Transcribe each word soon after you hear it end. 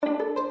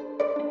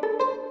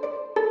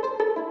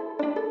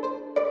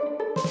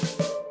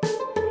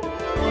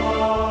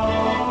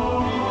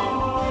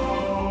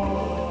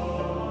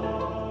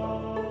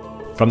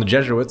From the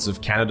Jesuits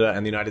of Canada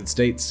and the United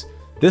States,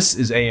 this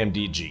is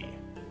AMDG.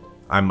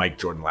 I'm Mike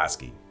Jordan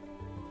Lasky.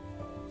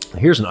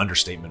 Here's an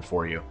understatement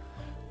for you.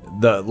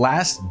 The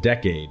last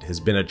decade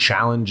has been a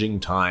challenging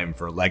time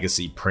for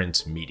legacy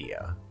print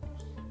media.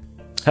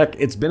 Heck,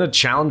 it's been a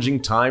challenging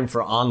time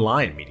for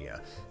online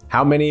media.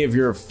 How many of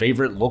your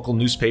favorite local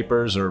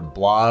newspapers or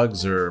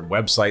blogs or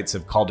websites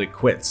have called it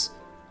quits?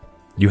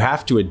 You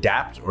have to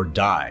adapt or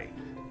die.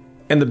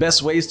 And the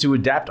best ways to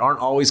adapt aren't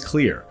always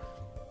clear.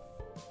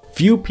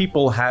 Few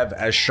people have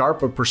as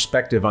sharp a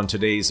perspective on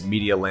today's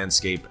media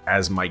landscape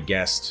as my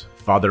guest,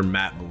 Father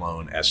Matt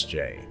Malone,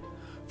 S.J.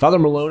 Father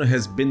Malone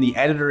has been the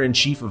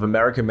editor-in-chief of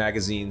America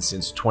Magazine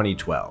since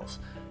 2012.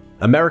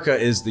 America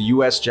is the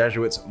U.S.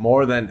 Jesuits'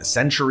 more than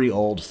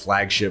century-old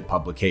flagship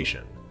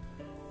publication.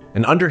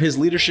 And under his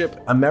leadership,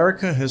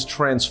 America has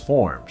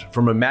transformed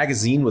from a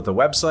magazine with a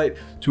website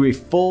to a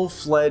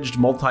full-fledged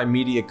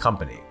multimedia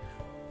company,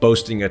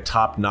 boasting a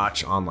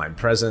top-notch online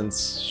presence,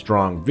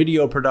 strong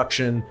video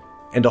production,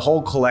 and a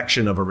whole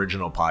collection of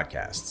original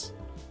podcasts.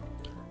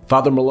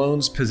 Father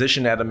Malone's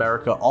position at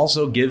America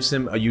also gives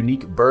him a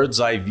unique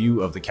bird's-eye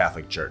view of the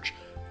Catholic Church,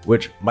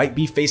 which might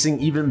be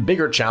facing even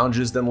bigger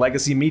challenges than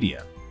legacy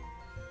media.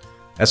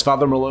 As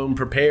Father Malone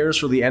prepares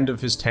for the end of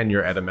his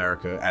tenure at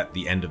America at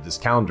the end of this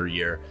calendar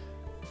year,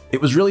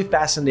 it was really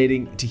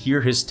fascinating to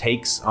hear his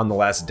takes on the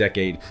last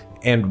decade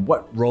and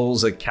what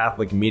roles a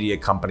Catholic media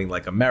company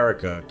like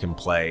America can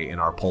play in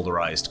our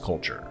polarized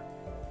culture.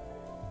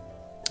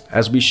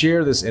 As we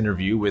share this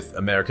interview with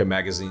America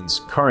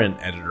Magazine's current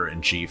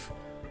editor-in-chief,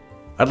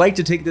 I'd like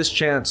to take this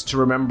chance to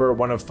remember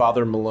one of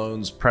Father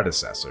Malone's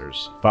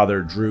predecessors,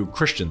 Father Drew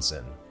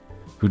Christensen,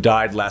 who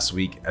died last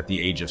week at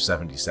the age of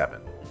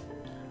 77.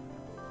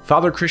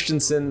 Father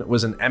Christensen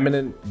was an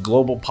eminent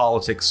global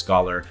politics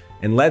scholar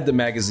and led the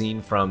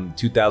magazine from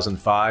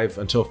 2005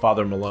 until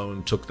Father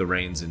Malone took the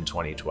reins in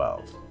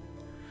 2012.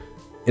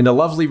 In a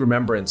lovely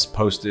remembrance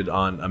posted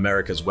on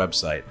America's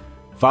website,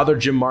 Father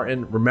Jim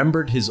Martin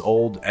remembered his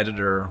old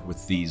editor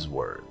with these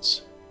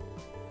words.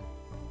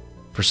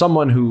 For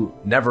someone who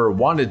never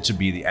wanted to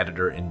be the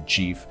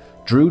editor-in-chief,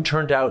 Drew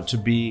turned out to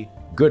be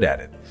good at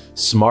it.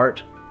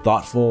 Smart,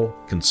 thoughtful,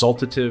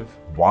 consultative,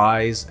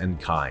 wise, and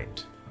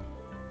kind.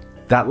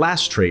 That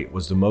last trait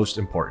was the most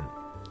important.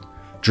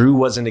 Drew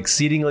was an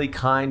exceedingly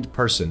kind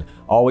person,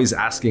 always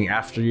asking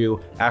after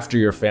you, after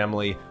your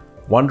family,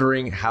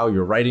 wondering how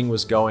your writing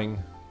was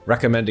going,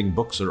 recommending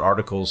books or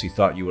articles he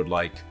thought you would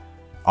like,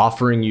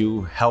 offering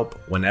you help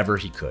whenever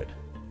he could.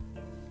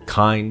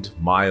 Kind,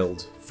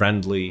 mild,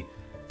 friendly,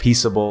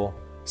 peaceable,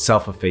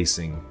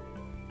 self-effacing,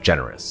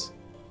 generous.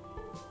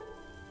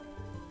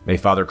 May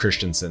Father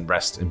Christensen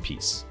rest in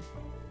peace.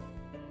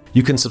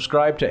 You can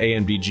subscribe to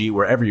AMDG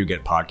wherever you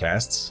get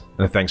podcasts,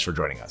 and thanks for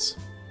joining us.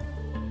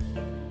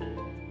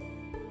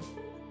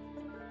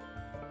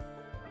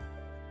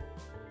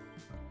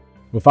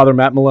 Well, Father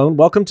Matt Malone,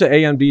 welcome to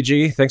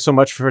AMDG. Thanks so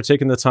much for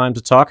taking the time to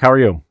talk. How are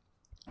you?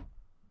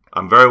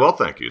 I'm very well,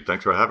 thank you.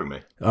 Thanks for having me.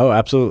 Oh,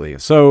 absolutely.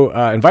 So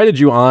invited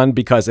you on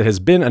because it has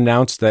been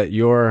announced that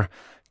your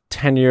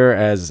tenure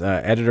as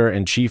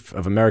editor-in-chief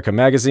of America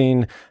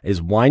Magazine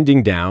is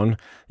winding down.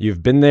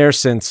 You've been there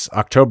since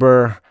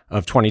October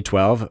of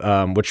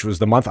 2012, which was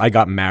the month I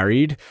got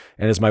married.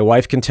 And as my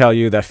wife can tell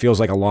you, that feels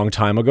like a long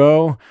time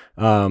ago.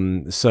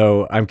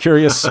 So I'm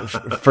curious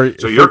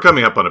So you're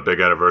coming up on a big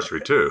anniversary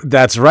too.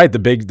 That's right. The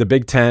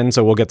big 10.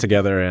 So we'll get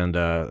together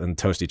and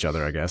toast each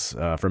other, I guess,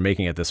 for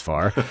making it this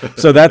far.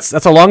 So that's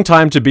a long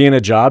time to be in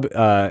a job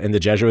in the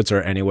Jesuits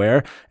or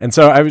anywhere. And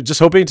so I was just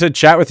hoping to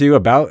chat with you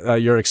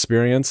about your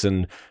experience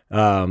and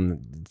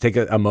take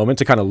a moment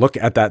to kind of look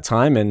at that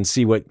time and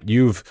see what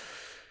you've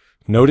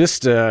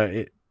noticed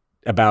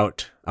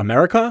about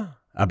America,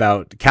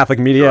 about Catholic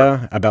media,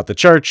 Sure. about the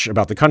church,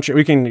 about the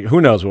country. Who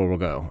knows where we'll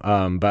go.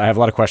 But I have a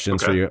lot of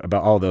questions for you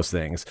about all those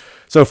things.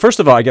 So first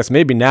of all, I guess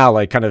maybe now,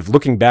 like kind of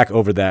looking back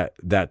over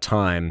that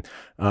time,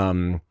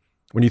 when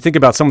you think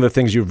about some of the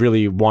things you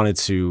really wanted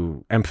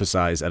to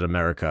emphasize at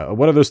America,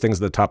 what are those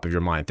things at the top of your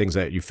mind? Things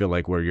that you feel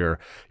like were your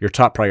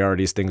top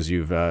priorities, things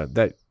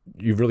that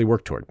you've really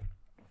worked toward?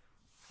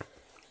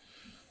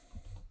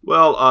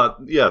 Well,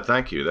 yeah,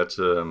 thank you. That's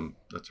a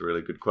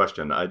really good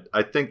question.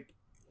 I think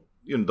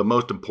the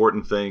most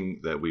important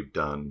thing that we've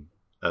done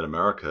at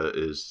America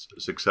is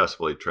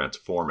successfully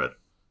transform it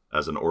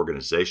as an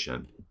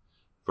organization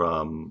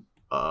from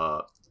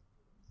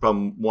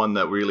one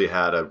that really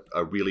had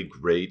a really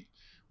great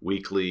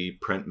weekly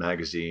print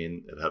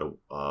magazine.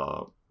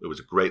 It was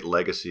a great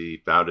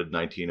legacy, founded in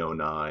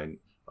 1909,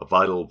 a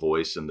vital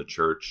voice in the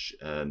church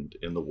and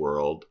in the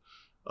world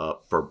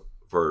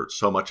for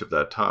so much of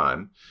that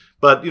time.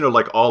 But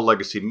like all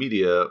legacy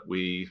media,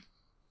 we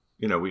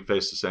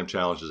faced the same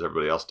challenges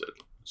everybody else did.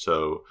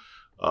 So,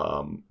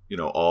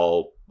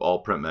 all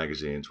print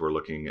magazines were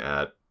looking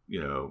at,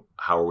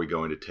 how are we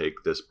going to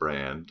take this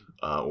brand,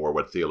 or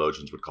what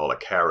theologians would call a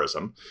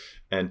charism,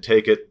 and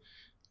take it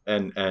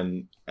and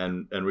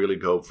really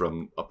go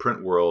from a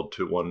print world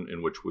to one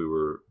in which we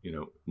were,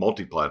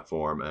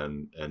 multi-platform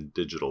and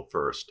digital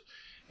first.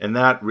 And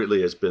that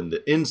really has been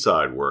the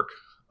inside work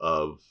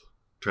of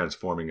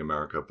transforming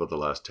America for the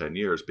last 10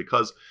 years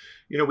because,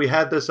 we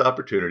had this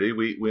opportunity.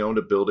 We owned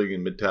a building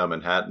in Midtown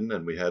Manhattan,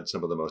 and we had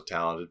some of the most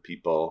talented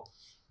people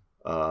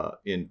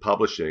in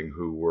publishing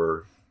who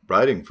were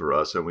writing for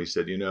us. And we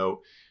said,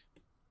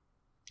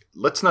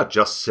 let's not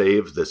just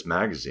save this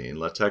magazine.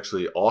 Let's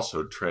actually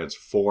also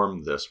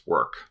transform this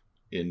work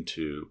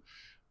into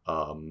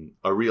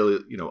a really,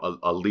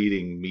 a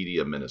leading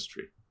media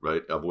ministry,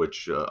 right? Of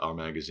which our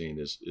magazine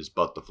is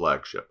but the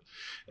flagship.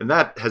 And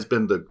that has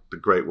been the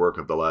great work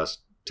of the last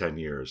 10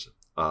 years,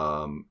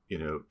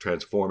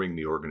 transforming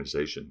the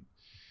organization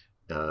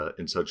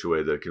in such a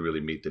way that it can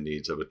really meet the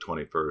needs of a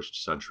 21st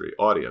century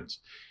audience.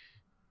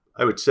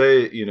 I would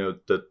say,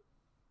 that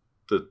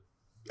the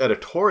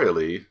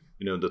editorially,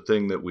 the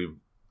thing that we've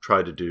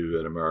tried to do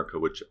in America,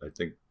 which I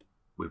think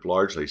we've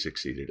largely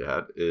succeeded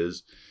at,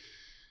 is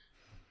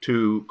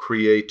to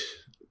create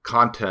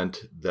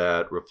content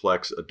that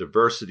reflects a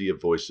diversity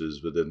of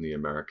voices within the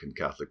American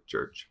Catholic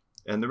Church.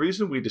 And the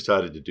reason we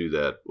decided to do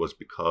that was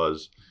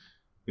because,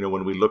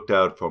 when we looked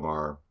out from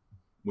our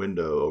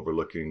window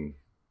overlooking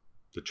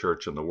the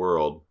church and the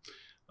world,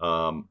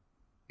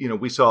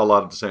 we saw a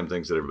lot of the same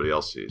things that everybody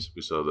else sees.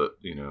 We saw that,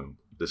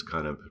 this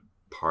kind of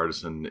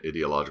partisan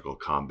ideological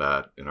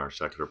combat in our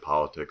secular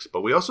politics,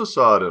 but we also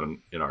saw it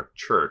in our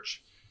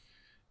church.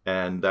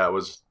 And that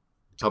was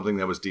something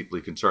that was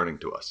deeply concerning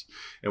to us.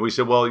 And we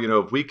said, well,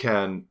 if we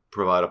can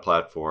provide a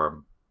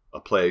platform, a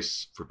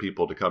place for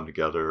people to come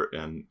together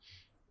and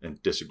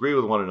disagree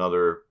with one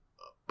another,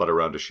 but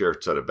around a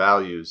shared set of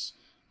values,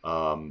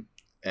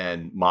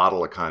 and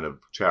model a kind of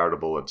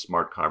charitable and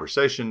smart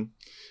conversation,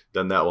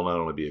 then that will not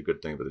only be a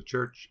good thing for the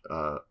church,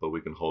 but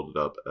we can hold it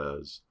up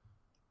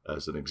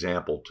as an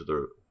example to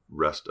the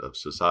rest of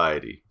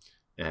society.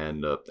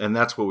 And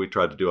that's what we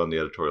tried to do on the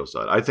editorial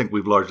side. I think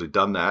we've largely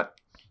done that.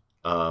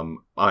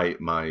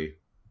 My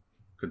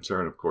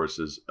concern, of course,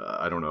 is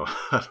I don't know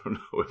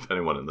if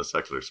anyone in the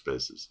secular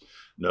space has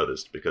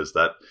noticed, because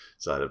that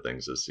side of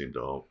things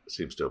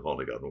seems to have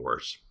only gotten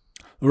worse.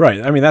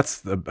 Right. I mean,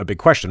 that's a big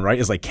question, right?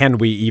 Is like, can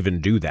we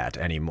even do that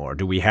anymore?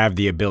 Do we have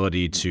the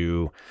ability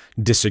to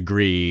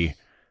disagree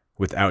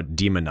without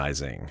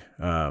demonizing?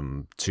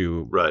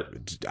 Right.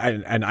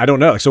 And I don't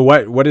know. So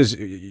what is,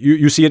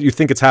 you see it, you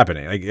think it's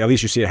happening, like at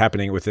least you see it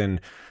happening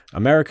within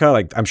America.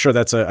 Like, I'm sure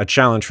that's a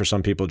challenge for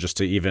some people just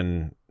to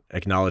even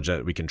acknowledge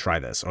that we can try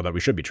this, or that we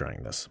should be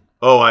trying this.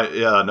 Oh,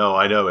 I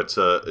know.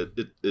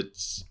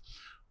 It's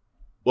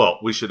well,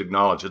 we should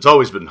acknowledge it's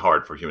always been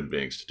hard for human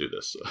beings to do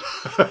this.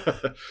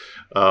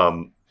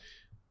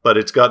 But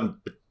it's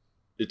gotten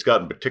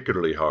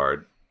particularly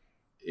hard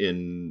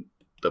in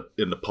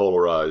the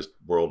polarized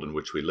world in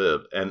which we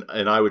live.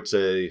 And I would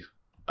say,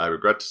 I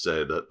regret to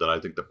say that I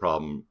think the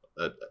problem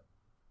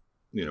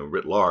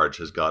writ large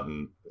has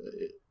gotten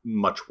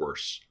much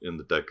worse in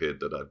the decade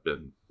that I've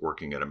been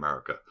working in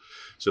America.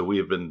 So we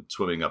have been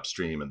swimming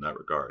upstream in that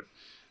regard.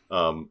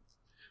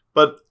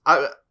 But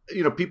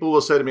people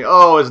will say to me,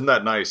 "Oh, isn't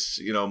that nice?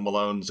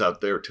 Malone's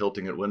out there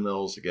tilting at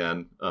windmills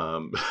again,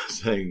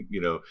 saying,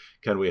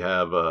 can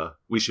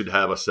we should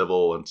have a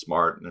civil and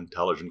smart and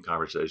intelligent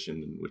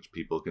conversation in which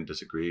people can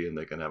disagree and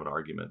they can have an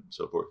argument and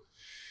so forth."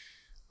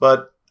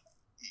 But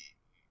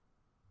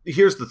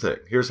here's the thing.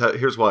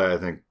 Here's why I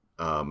think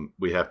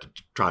we have to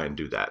try and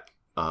do that.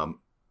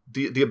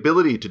 The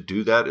ability to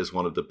do that is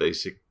one of the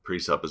basic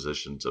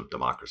presuppositions of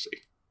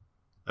democracy.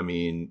 I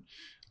mean,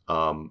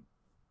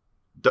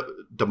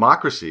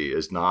 democracy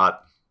is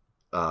not,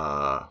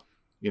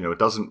 it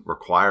doesn't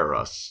require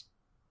us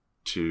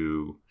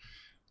to,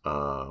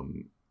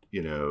 to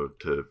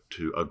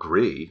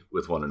agree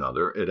with one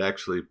another. It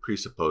actually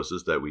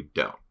presupposes that we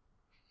don't.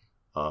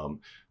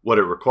 What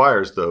it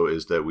requires, though,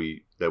 is that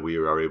we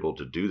are able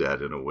to do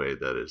that in a way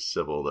that is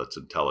civil, that's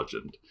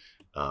intelligent,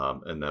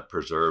 and that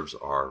preserves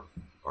our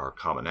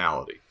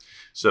commonality.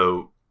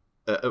 So,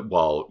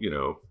 while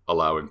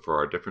allowing for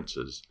our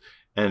differences,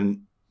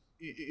 and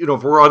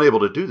if we're unable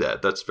to do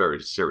that, that's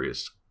very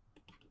serious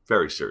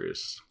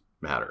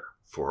matter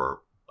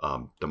for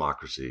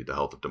democracy, the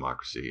health of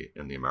democracy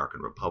in the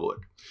American Republic.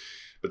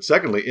 But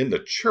secondly, in the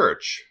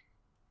church,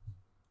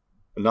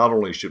 not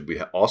only should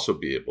we also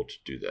be able to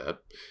do that,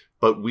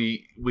 but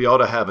we ought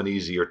to have an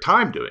easier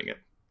time doing it.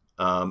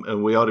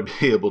 And we ought to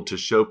be able to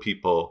show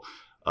people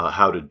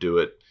how to do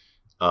it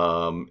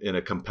in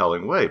a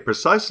compelling way,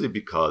 precisely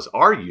because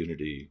our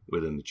unity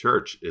within the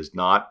church is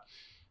not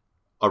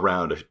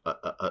around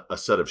a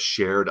set of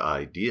shared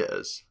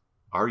ideas.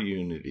 Our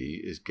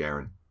unity is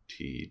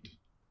guaranteed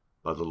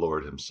by the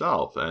Lord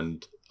himself,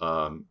 and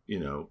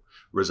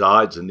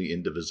resides in the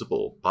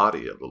indivisible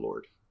body of the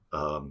Lord.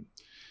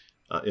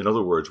 In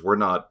other words, we're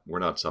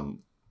not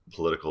some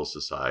political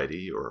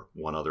society or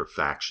one other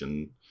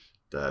faction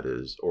that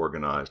is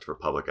organized for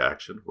public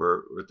action.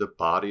 We're the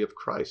body of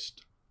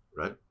Christ,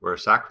 right? We're a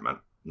sacrament,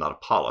 not a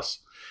polis.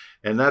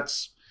 And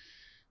that's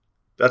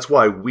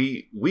why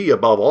we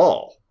above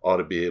all ought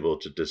to be able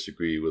to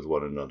disagree with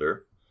one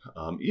another,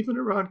 even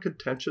around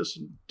contentious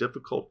and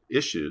difficult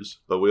issues,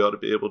 but we ought to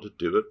be able to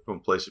do it from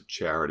a place of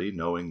charity,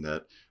 knowing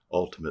that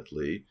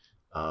ultimately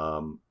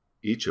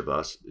each of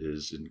us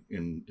is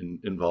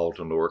involved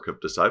in the work of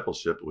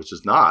discipleship, which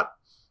is not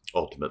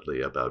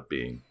ultimately about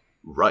being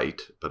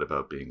right, but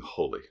about being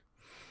holy.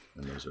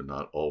 And those are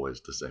not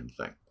always the same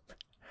thing.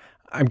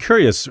 I'm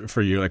curious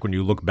for you, like when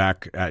you look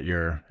back at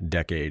your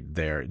decade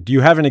there, do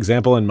you have an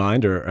example in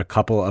mind or a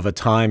couple of a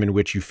time in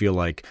which you feel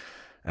like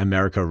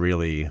America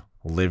really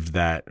lived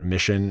that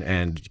mission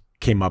and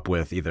came up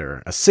with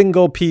either a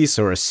single piece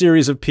or a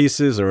series of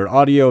pieces or an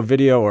audio,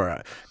 video, or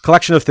a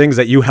collection of things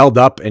that you held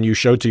up and you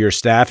showed to your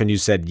staff and you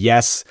said,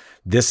 yes,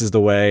 this is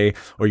the way,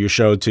 or you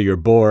showed to your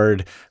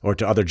board or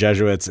to other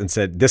Jesuits and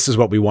said, this is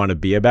what we want to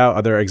be about?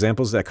 Are there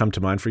examples that come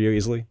to mind for you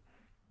easily?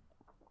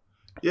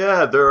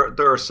 Yeah, there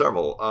are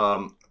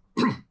several.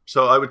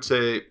 So I would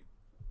say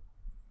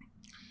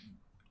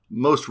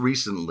most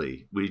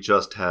recently, we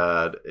just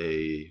had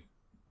a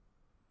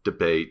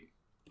debate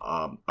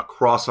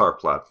across our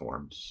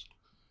platforms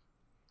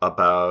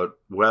about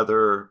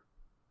whether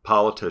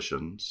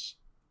politicians,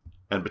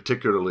 and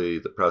particularly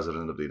the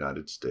President of the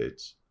United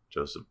States,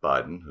 Joseph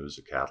Biden, who's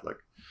a Catholic,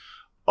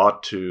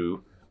 ought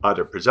to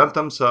either present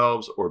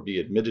themselves or be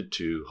admitted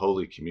to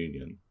Holy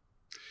Communion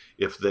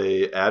if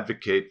they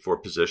advocate for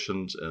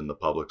positions in the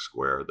public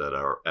square that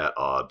are at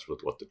odds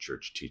with what the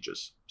church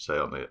teaches, say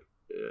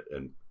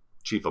and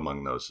chief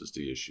among those is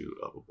the issue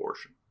of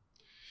abortion.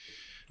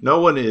 No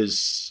one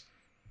is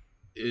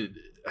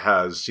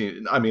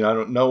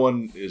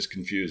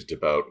confused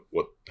about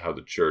how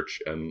the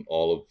church and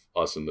all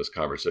of us in this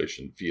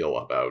conversation feel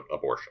about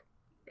abortion.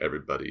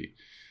 Everybody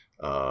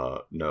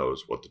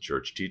knows what the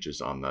church teaches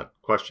on that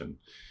question.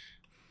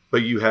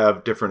 But you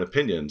have different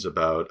opinions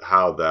about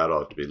how that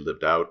ought to be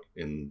lived out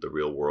in the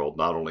real world,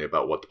 not only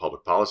about what the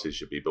public policy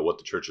should be, but what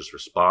the church's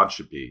response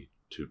should be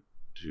to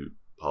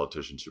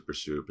politicians who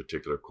pursue a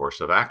particular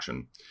course of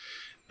action.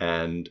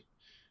 And,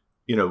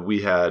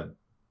 we had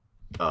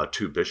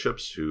two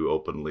bishops who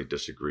openly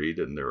disagreed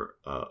in their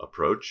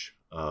approach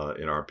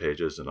in our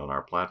pages and on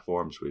our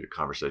platforms. We had a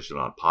conversation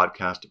on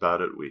podcast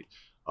about it.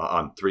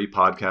 On 3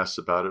 podcasts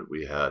about it.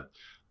 We had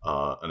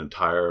an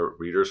entire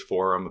readers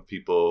forum of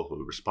people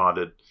who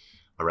responded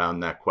around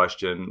that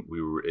question.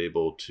 We were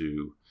able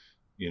to,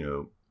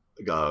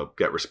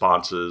 get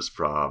responses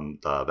from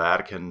the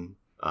Vatican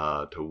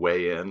to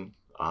weigh in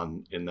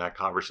that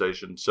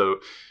conversation. So,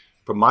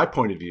 from my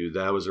point of view,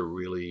 that was a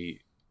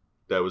really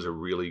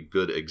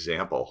good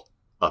example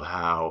of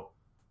how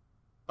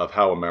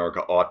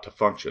America ought to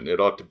function.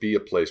 It ought to be a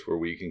place where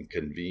we can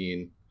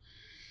convene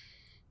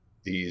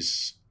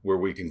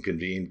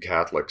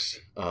Catholics,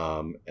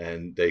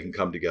 and they can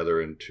come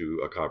together into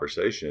a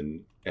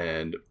conversation.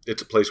 And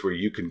it's a place where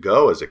you can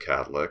go as a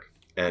Catholic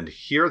and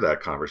hear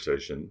that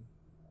conversation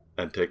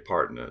and take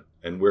part in it.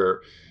 And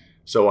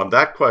so on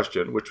that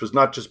question, which was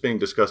not just being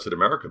discussed in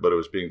America, but it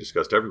was being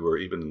discussed everywhere,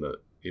 even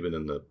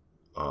in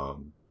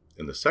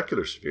the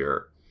secular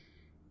sphere.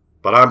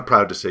 But I'm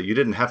proud to say you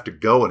didn't have to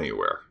go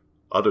anywhere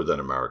other than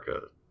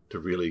America to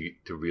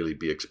really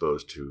be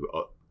exposed to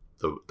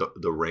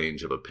the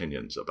range of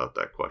opinions about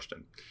that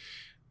question.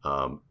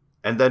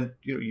 And then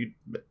you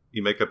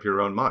make up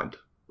your own mind,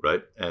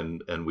 right?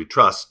 And we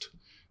trust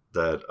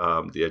that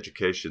the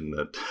education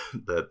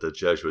that the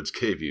Jesuits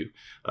gave you,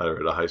 either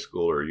at a high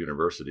school or a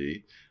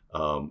university,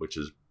 which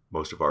is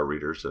most of our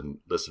readers and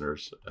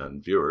listeners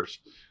and viewers,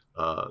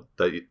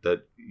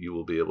 that you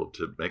will be able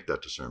to make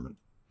that discernment.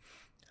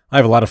 I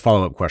have a lot of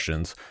follow-up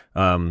questions.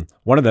 One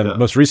of them,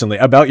 most recently,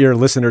 about your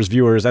listeners,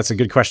 viewers. That's a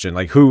good question.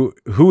 Like, who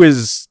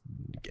is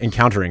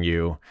encountering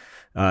you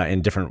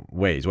in different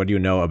ways? What do you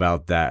know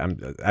about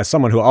that? As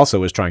someone who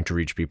also is trying to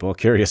reach people,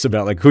 curious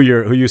about like who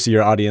you see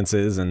your audience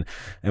is and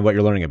what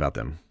you're learning about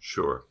them.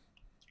 Sure.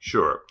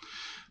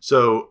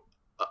 So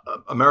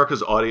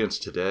America's audience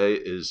today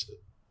is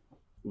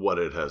what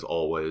it has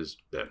always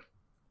been,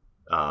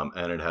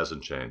 and it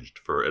hasn't changed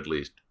for at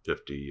least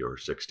 50 or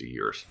 60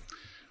 years.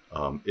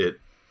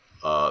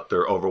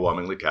 They're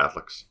overwhelmingly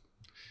Catholics.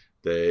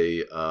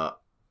 They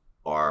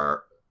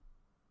are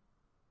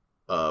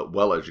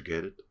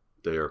well-educated.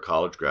 They are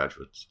college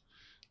graduates.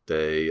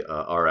 They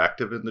are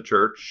active in the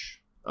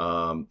church.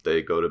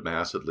 They go to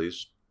Mass at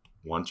least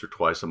once or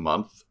twice a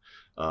month.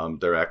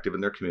 They're active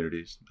in their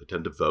communities. They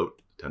tend to vote.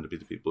 They tend to be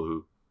the people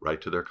who write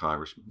to their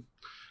congressmen.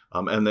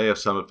 And they have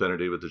some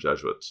affinity with the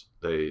Jesuits.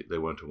 They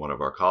went to one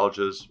of our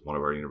colleges, one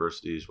of our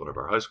universities, one of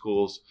our high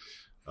schools,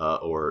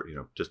 or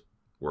just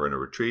were in a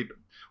retreat.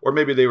 Or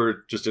maybe they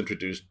were just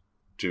introduced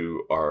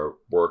to our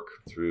work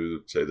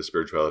through, say, the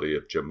spirituality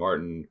of Jim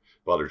Martin,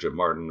 Father Jim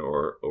Martin,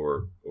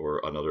 or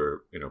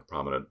another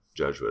prominent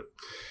Jesuit,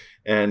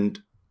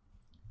 and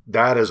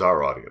that is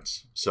our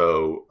audience.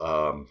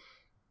 So,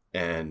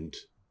 and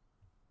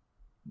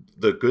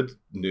the good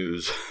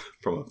news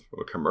from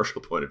a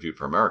commercial point of view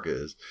for America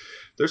is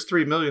there's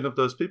 3 million of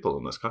those people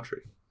in this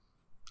country,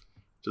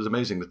 which is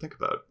amazing to think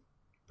about,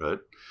 right?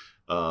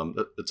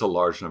 It's a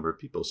large number of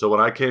people. So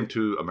when I came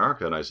to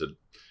America and I said,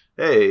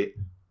 hey,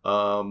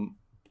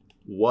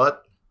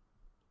 what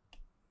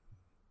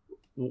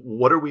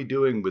are we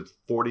doing with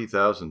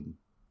 40,000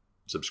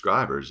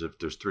 subscribers if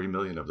there's 3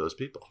 million of those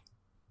people?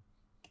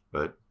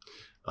 right?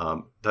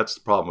 That's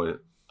the problem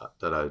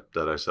that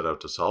I set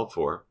out to solve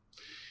for.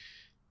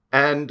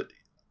 And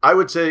I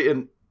would say,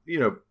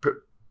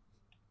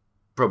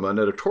 from an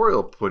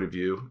editorial point of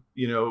view,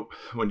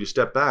 when you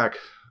step back,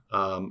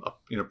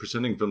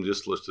 presenting from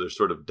just their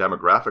sort of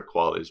demographic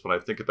qualities, when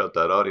I think about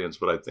that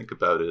audience, what I think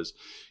about is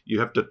you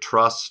have to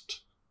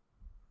trust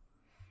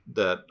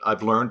that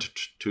I've learned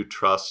to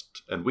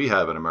trust, and we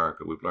have in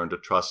America, we've learned to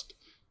trust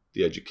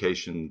the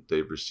education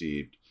they've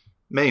received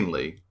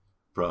mainly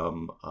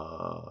from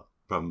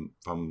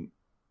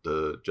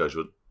the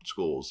Jesuit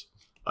schools,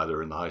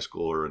 either in the high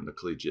school or in the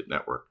collegiate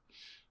network.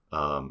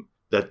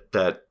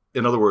 That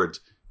in other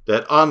words,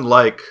 that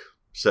unlike,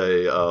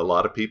 say, a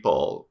lot of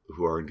people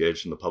who are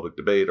engaged in the public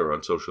debate or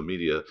on social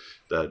media,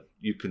 that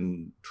you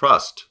can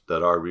trust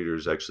that our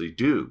readers actually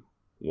do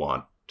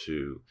want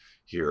to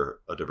hear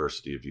a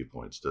diversity of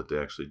viewpoints, that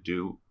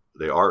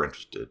they are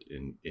interested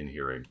in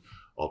hearing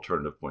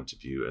alternative points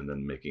of view and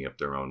then making up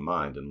their own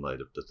mind in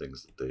light of the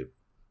things that they've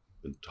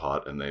been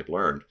taught and they've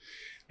learned.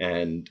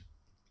 And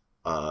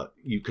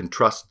you can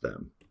trust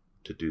them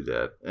to do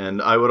that.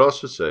 And I would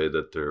also say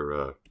that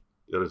the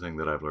other thing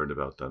that I've learned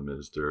about them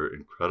is their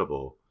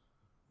incredible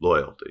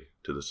loyalty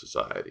to the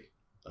society.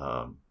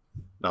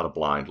 Not a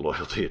blind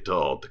loyalty at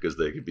all, because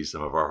they can be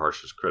some of our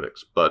harshest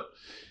critics, but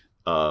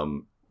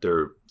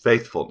their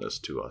faithfulness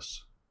to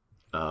us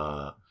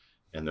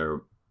and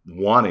their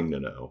wanting to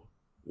know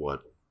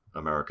what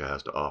America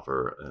has to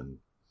offer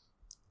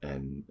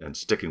and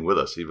sticking with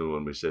us even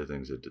when we say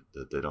things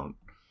that they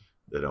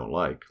don't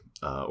like,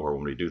 or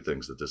when we do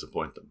things that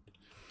disappoint them.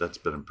 That's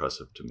been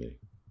impressive to me.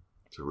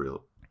 It's a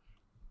real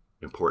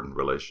important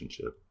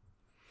relationship.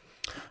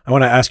 I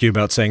want to ask you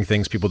about saying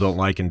things people don't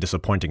like and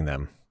disappointing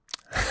them.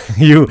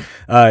 You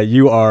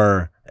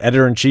are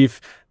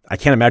editor-in-chief. I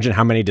can't imagine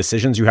how many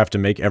decisions you have to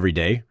make every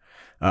day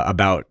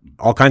about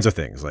all kinds of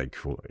things, like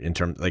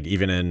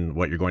even in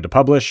what you're going to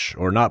publish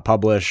or not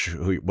publish,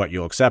 what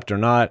you'll accept or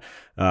not,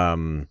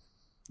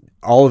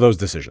 all of those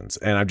decisions.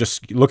 And I'm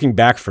just looking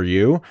back for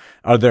you.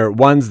 Are there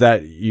ones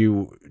that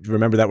you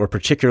remember that were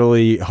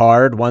particularly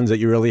hard, ones that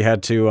you really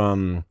had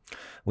to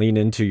lean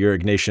into your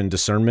Ignatian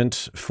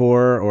discernment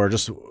for, or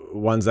just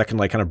ones that can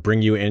kind of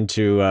bring you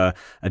into a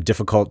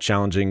difficult,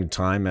 challenging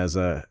time as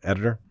a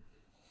editor?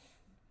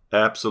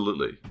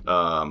 Absolutely.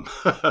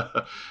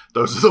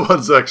 Those are the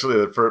ones actually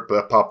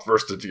that pop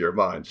first into your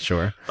mind.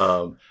 Sure.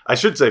 I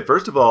should say,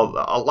 first of all,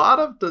 a lot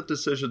of the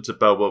decisions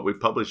about what we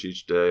publish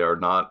each day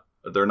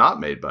they're not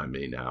made by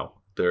me now.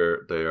 They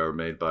are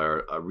made by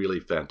a really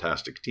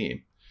fantastic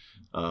team.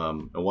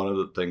 And one of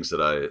the things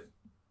that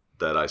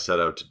I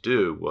set out to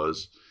do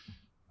was,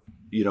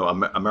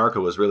 America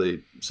was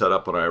really set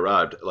up when I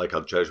arrived like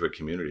a Jesuit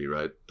community,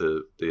 right?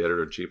 The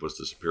editor-in-chief was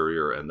the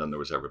superior, and then there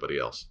was everybody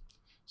else.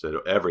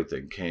 So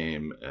everything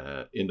came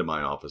into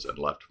my office and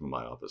left from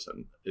my office,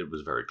 and it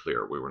was very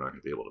clear we were not going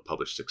to be able to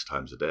publish 6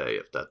 times a day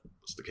if that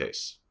was the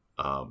case.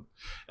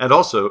 And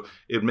also,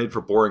 it made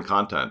for boring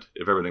content.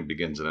 If everything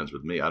begins and ends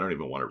with me, I don't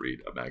even want to read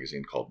a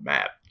magazine called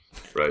Mad,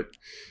 right?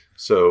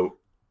 So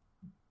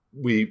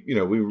we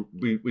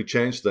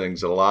changed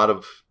things, and a lot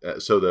of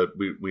so that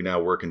we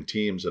now work in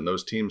teams, and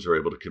those teams are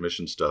able to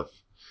commission stuff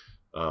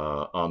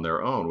on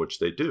their own, which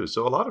they do.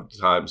 So a lot of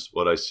times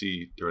what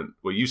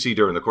you see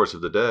during the course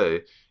of the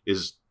day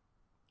is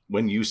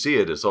when you see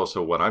it is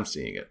also when I'm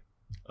seeing it.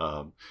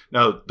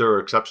 Now there are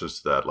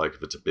exceptions to that, like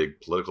if it's a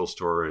big political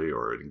story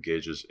or it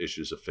engages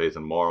issues of faith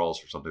and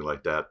morals or something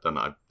like that, then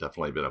I've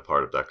definitely been a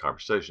part of that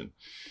conversation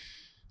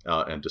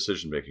and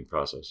decision-making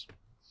process.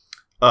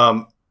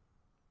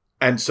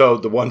 And so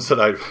the ones that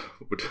I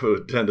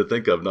would tend to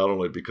think of, not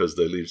only because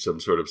they leave some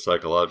sort of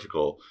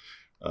psychological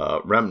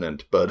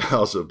remnant, but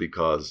also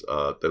because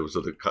those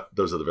are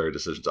the very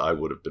decisions I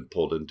would have been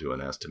pulled into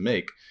and asked to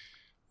make.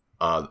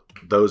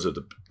 Those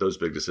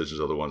big decisions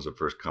are the ones that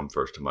come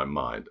first to my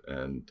mind,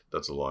 and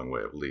that's a long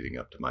way of leading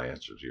up to my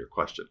answer to your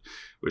question,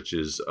 which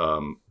is,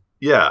 there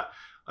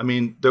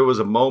was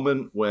a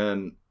moment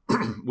when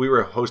we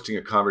were hosting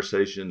a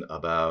conversation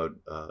about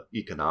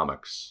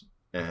economics,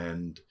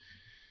 and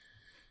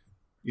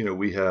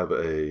we have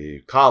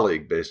a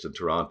colleague based in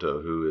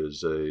Toronto who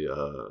is a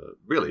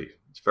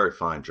very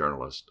fine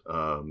journalist.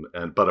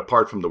 But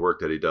apart from the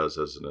work that he does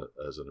as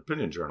an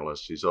opinion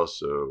journalist, he's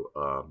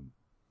also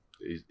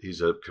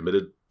he's a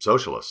committed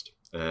socialist,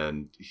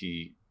 and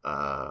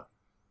I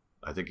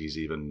think he's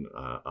even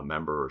a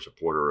member or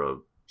supporter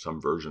of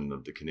some version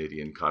of the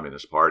Canadian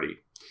Communist Party.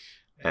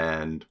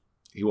 And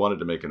he wanted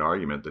to make an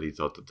argument that he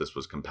thought that this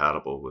was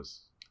compatible with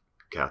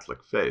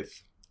Catholic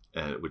faith.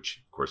 And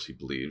which, of course, he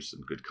believes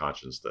in good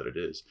conscience that it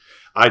is.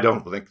 I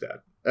don't think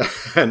that,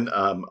 and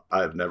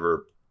I've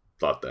never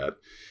thought that,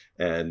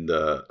 and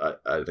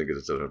I think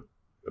it's an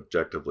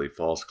objectively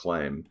false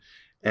claim.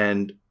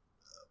 And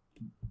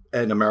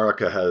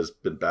America has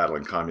been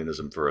battling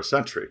communism for a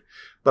century.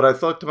 But I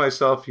thought to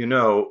myself,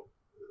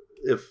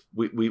 if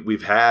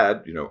we've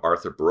had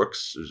Arthur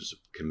Brooks, who's a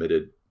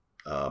committed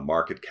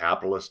market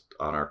capitalist,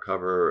 on our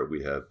cover,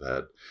 we have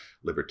had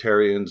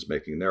libertarians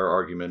making their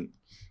argument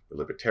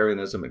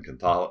libertarianism and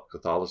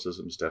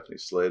Catholicism. Stephanie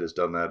Slade has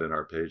done that in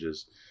our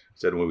pages.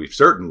 Said when we've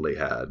certainly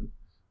had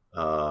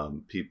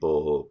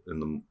people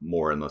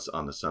on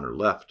the center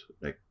left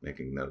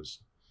making those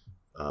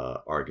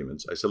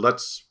arguments. I said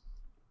let's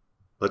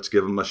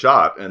give him a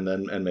shot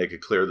and make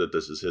it clear that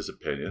this is his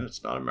opinion.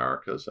 It's not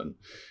America's,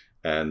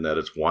 and that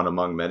it's one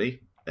among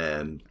many,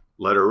 and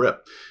let her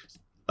rip.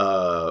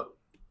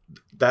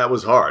 That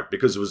was hard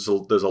because there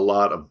was a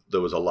lot of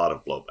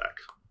blowback.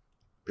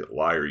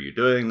 Why are you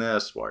doing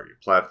this? Why are you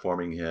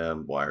platforming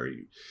him?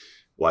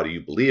 Why do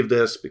you believe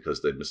this?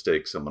 Because they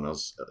mistake someone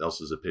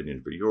else's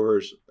opinion for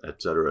yours,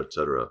 et cetera, et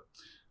cetera.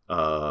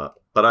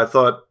 But I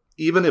thought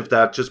even if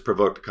that just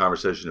provoked a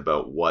conversation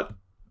about what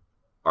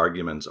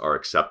arguments are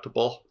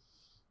acceptable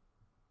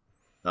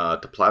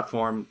to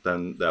platform,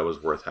 then that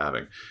was worth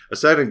having. A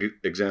second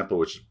example,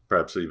 which is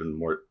perhaps even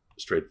more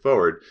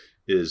straightforward,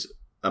 is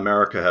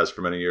America has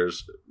for many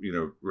years,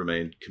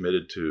 remained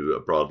committed to a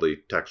broadly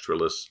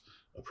textualist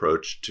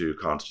approach to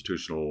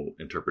constitutional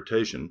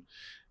interpretation.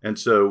 And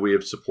so we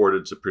have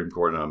supported Supreme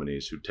Court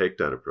nominees who take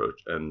that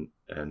approach. And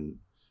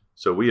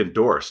so we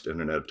endorsed in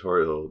an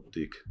editorial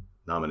the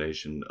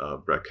nomination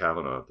of Brett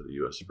Kavanaugh to the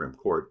U.S. Supreme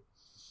Court.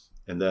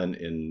 And then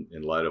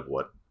in light of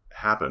what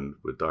happened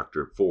with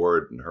Dr.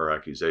 Ford and her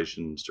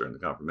accusations during the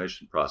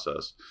confirmation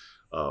process,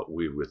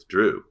 we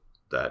withdrew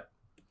that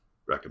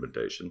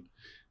recommendation.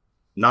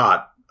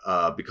 Not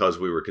because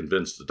we were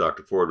convinced that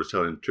Dr. Ford was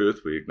telling the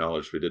truth. We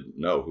acknowledged we didn't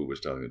know who was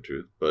telling the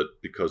truth,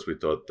 but because we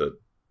thought that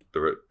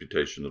the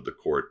reputation of the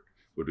court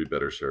would be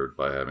better served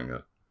by having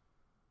a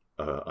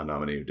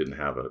nominee who didn't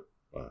have a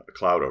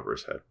cloud over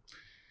his head.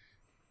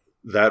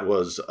 That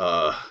was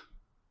a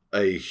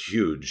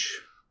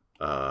huge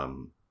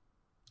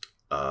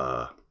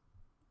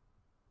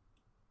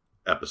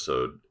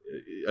episode.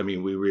 I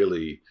mean, we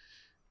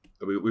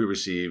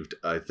received,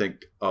 I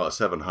think,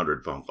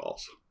 700 phone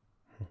calls,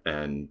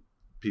 and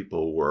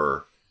people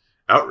were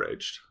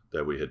outraged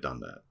that we had done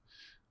that.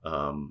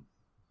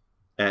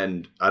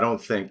 And I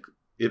don't think,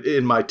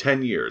 in my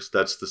 10 years,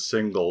 that's the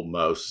single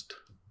most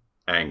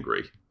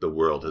angry the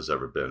world has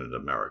ever been in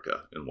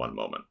America in one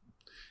moment.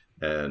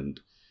 And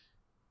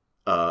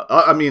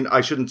I mean,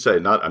 I shouldn't say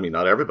not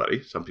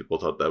everybody. Some people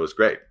thought that was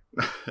great.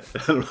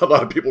 And a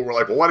lot of people were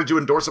like, well, why did you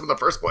endorse him in the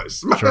first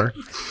place? Sure.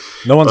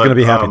 No one's going to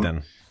be happy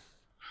then.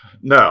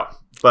 No,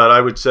 but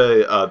I would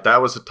say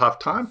that was a tough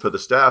time for the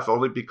staff,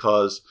 only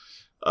because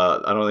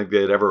I don't think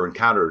they had ever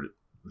encountered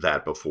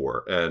that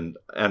before. And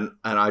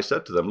I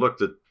said to them, look,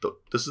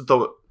 this is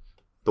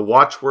the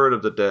watchword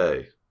of the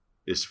day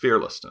is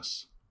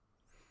fearlessness.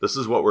 This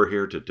is what we're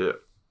here to do.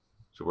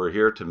 So we're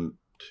here to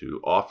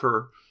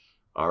offer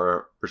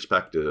our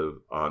perspective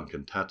on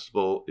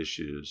contestable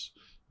issues,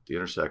 the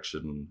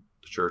intersection,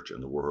 the church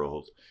and the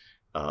world,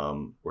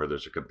 where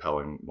there's a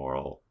compelling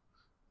moral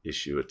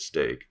issue at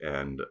stake.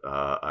 And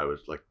I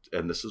was like,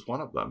 and this is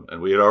one of them.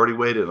 And we had already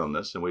waited on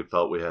this, and we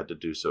felt we had to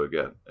do so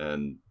again.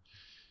 And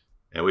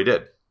we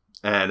did.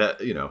 And, at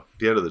the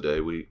end of the day,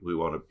 we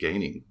wound up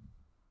gaining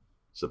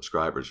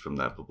subscribers from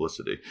that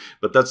publicity.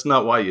 But that's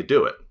not why you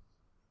do it,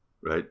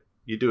 right?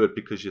 You do it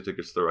because you think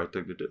it's the right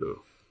thing to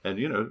do. And,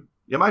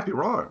 you might be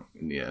wrong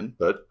in the end,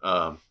 but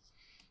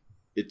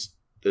it's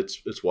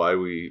why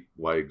we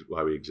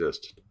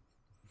exist.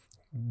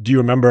 Do you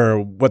remember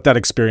what that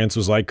experience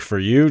was like for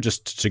you,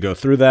 just to go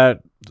through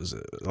that? Was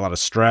it a lot of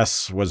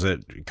stress? Was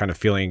it kind of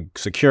feeling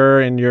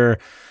secure in your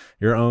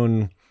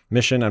own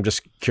mission? I'm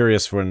just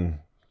curious, when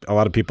a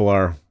lot of people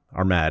are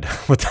mad,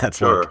 what that's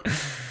Sure. like.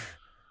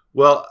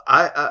 Well,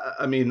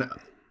 I mean,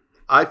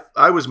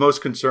 I was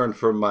most concerned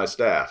for my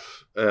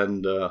staff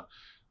and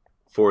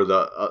for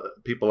the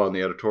people on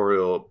the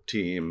editorial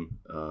team,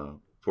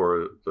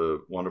 for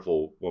the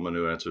wonderful woman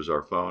who answers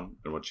our phone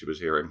and what she was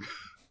hearing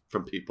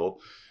from people.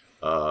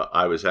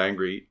 I was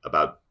angry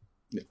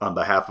on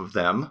behalf of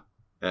them,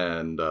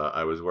 and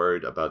I was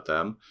worried about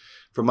them.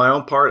 For my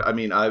own part, I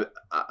mean, I'm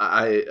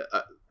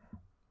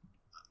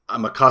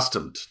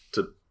accustomed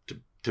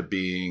to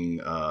being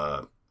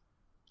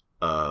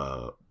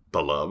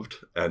beloved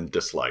and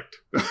disliked,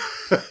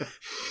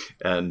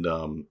 and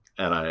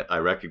I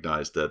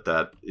recognize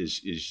that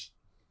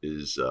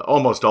is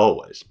almost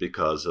always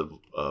because of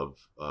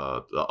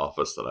the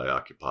office that I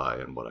occupy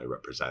and what I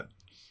represent.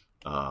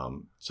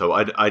 So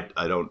I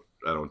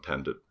don't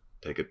tend to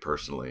take it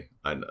personally,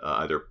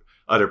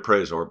 either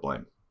praise or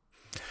blame.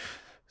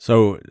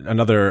 So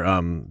another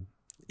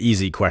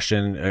easy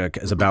question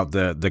is about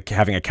the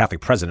having a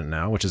Catholic president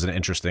now, which is an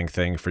interesting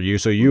thing for you.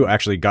 So you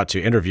actually got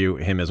to interview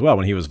him as well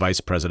when he was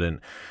vice president,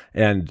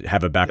 and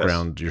have a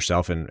background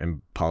yourself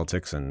in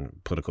politics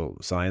and political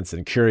science.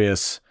 And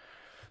curious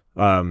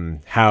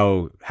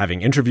how,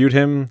 having interviewed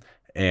him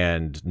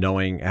and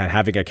knowing and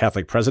having a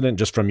Catholic president,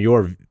 just from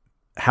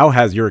how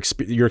has your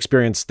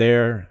experience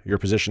there, your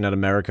position at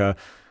America,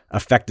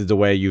 affected the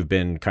way you've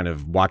been kind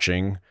of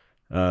watching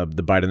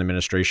the Biden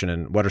administration,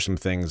 and what are some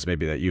things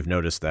maybe that you've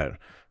noticed that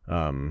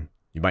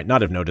you might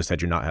not have noticed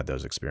had you not had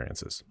those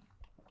experiences?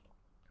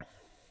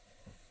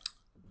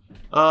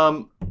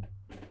 Well,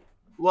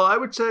 I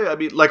would say, I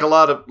mean, like a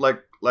lot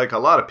like a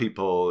lot of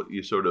people,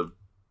 you sort of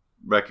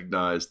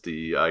recognize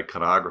the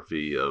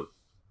iconography of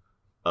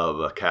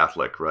a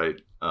Catholic,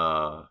 right?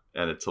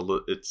 And it's a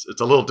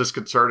little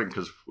disconcerting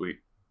because we've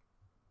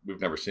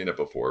never seen it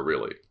before,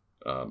 really.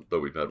 Though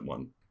we've had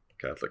one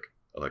Catholic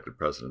elected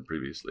president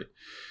previously.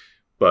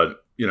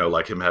 But,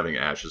 like him having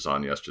ashes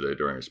on yesterday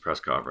during his press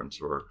conference,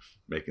 or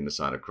making the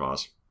sign of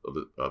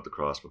the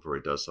cross before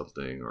he does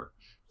something, or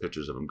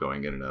pictures of him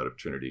going in and out of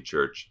Trinity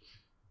Church,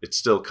 it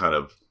still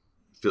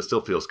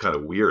feels kind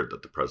of weird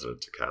that the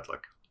president's a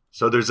Catholic.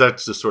 So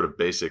that's this sort of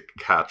basic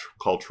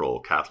cultural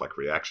Catholic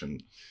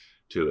reaction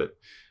to it.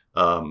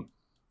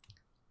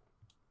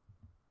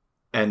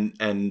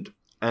 And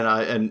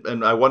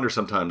I wonder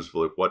sometimes,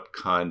 like, what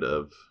kind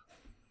of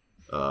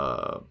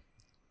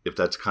if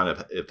that's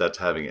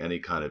having any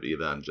kind of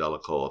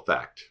evangelical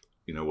effect,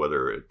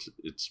 whether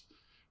it's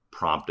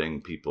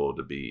prompting people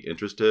to be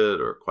interested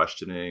or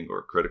questioning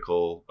or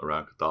critical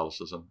around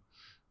Catholicism.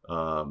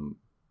 So,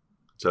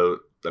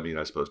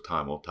 I suppose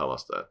time will tell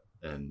us that,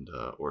 and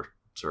or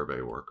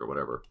survey work or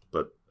whatever,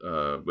 but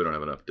we don't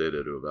have enough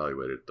data to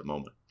evaluate it at the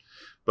moment.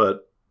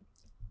 But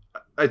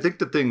I think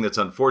the thing that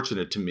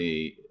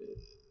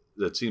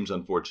seems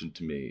unfortunate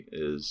to me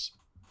is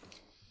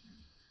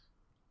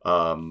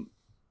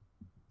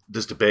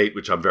this debate,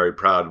 which I'm very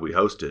proud we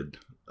hosted,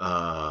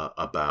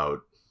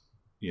 about,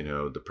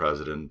 the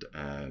president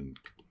and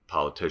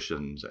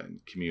politicians and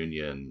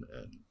communion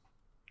and,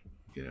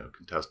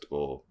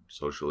 contestable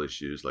social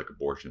issues like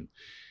abortion.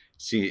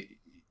 See,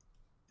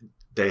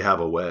 they have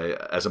a way,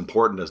 as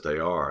important as they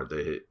are,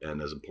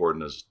 and as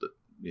important as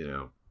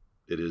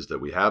it is that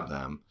we have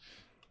them,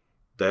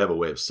 they have a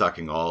way of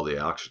sucking all the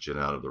oxygen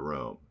out of the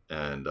room.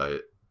 And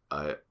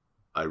I'm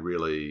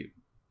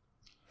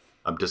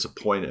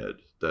disappointed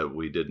that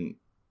we didn't.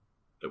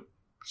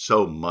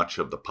 So much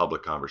of the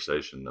public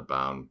conversation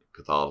about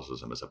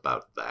Catholicism is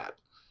about that,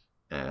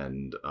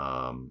 and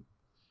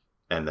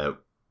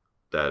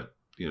that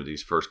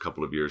these first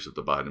couple of years of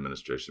the Biden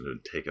administration have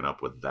been taken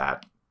up with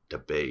that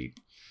debate,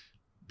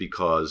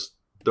 because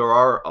there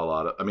are a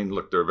lot of,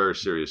 look, there are very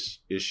serious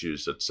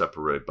issues that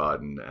separate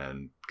Biden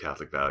and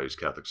Catholic values,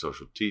 Catholic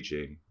social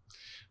teaching,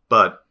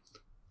 but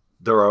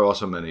there are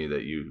also many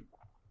that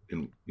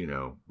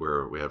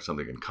where we have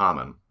something in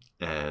common,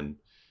 and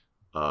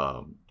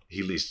he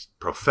at least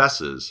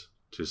professes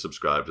to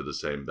subscribe to the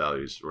same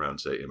values around,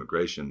 say,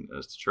 immigration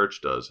as the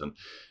church does. And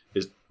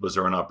was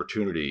there an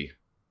opportunity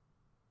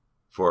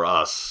for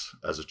us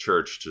as a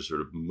church to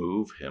sort of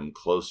move him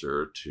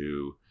closer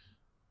to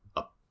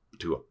a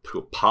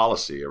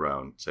policy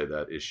around, say,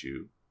 that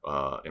issue,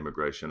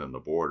 immigration and the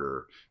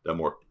border, that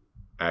more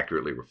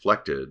accurately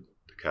reflected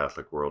the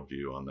Catholic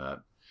worldview on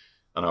that?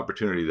 An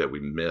opportunity that we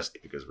missed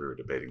because we were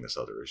debating this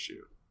other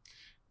issue.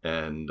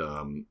 And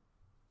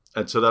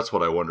so that's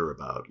what I wonder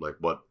about. Like,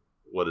 what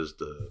are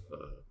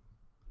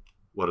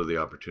the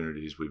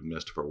opportunities we've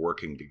missed for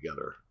working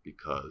together,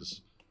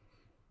 because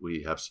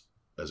we have,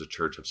 as a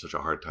church, have such a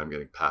hard time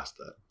getting past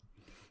that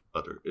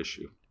other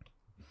issue.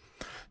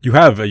 You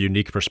have a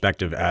unique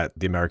perspective at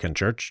the American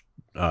Church,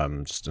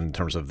 just in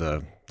terms of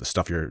the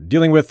stuff you're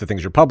dealing with, the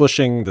things you're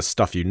publishing, the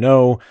stuff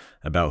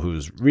about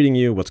who's reading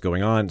you, what's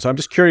going on. So I'm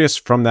just curious,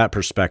 from that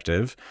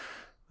perspective,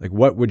 like,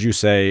 what would you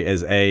say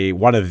is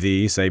one of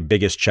the, say,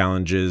 biggest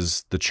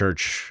challenges the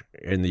church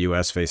in the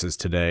U.S. faces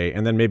today,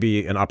 and then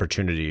maybe an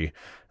opportunity,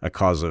 a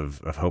cause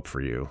of hope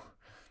for you?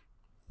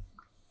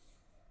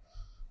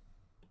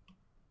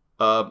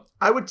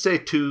 I would say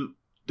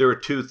there are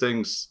two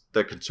things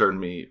that concern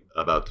me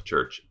about the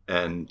church,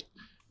 and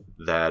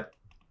that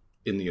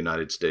in the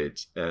United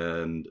States,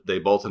 and they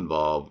both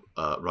involve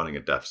running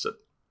a deficit.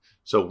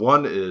 So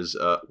one is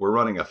we're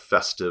running a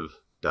festive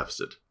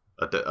deficit,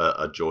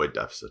 a joy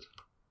deficit.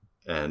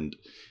 And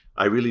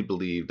I really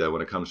believe that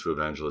when it comes to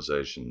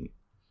evangelization,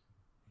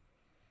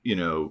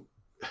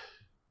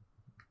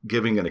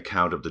 giving an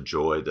account of the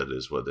joy that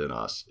is within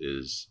us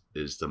is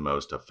the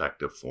most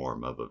effective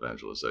form of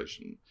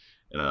evangelization.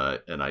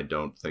 And I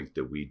don't think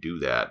that we do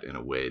that in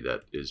a way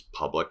that is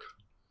public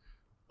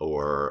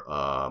or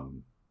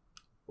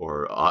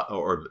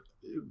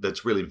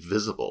that's really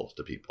visible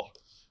to people.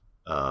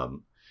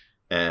 So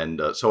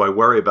I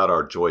worry about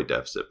our joy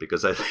deficit,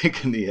 because I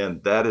think in the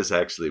end, that is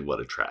actually what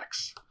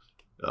attracts.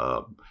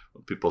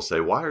 When people say,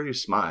 "Why are you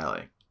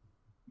smiling?"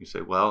 You say,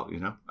 "Well,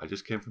 I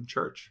just came from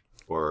church,"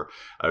 or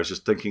 "I was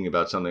just thinking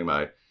about something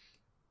my,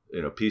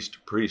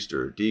 priest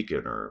or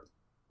deacon or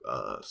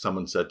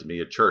someone said to me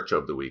at church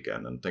over the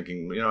weekend, and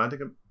thinking, I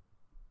think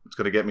it's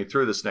going to get me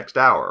through this next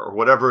hour," or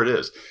whatever it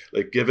is.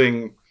 Like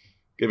giving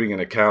an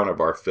account of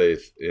our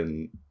faith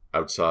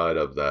outside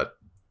of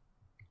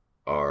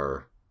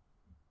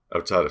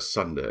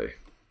Sunday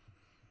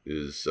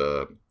is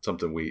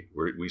something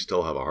we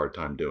still have a hard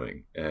time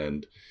doing,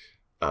 and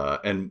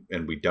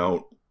we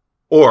don't,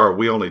 or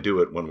we only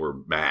do it when we're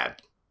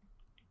mad,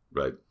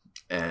 right?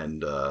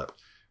 And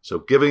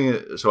so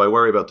I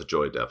worry about the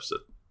joy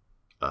deficit,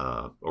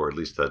 or at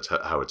least that's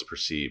how it's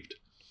perceived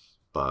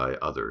by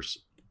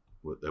others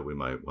that we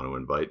might want to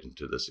invite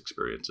into this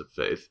experience of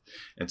faith.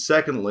 And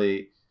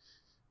secondly,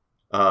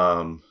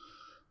 Um,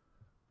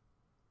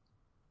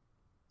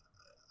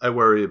 I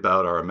worry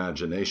about our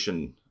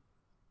imagination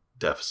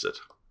deficit.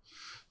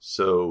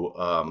 So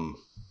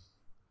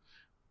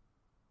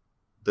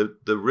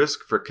the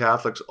risk for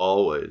Catholics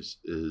always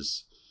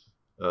is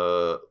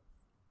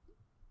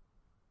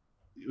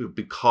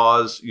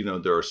because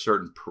there are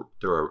certain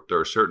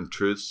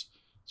truths,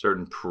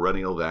 certain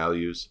perennial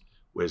values,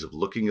 ways of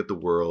looking at the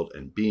world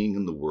and being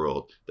in the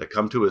world that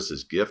come to us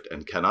as gift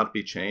and cannot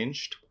be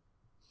changed.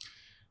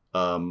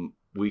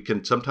 We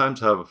can sometimes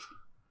have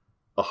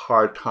a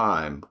hard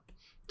time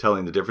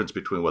telling the difference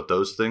between what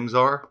those things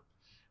are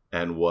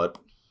and what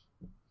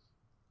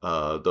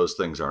those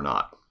things are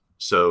not.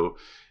 So,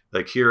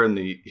 like here in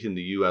the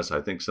U.S.,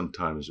 I think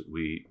sometimes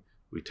we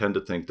tend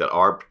to think that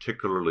our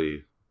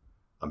particularly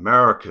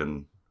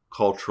American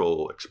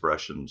cultural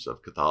expressions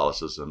of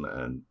Catholicism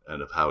and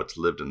of how it's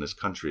lived in this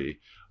country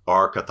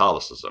are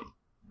Catholicism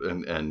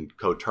and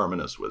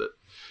coterminous with it.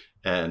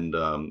 And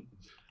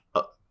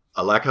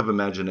a lack of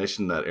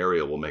imagination in that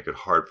area will make it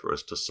hard for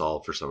us to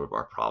solve for some of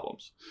our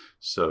problems.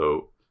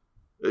 So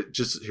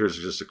here's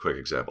just a quick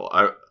example.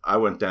 I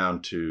went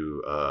down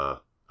to,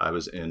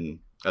 as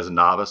a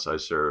novice, I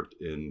served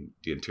in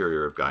the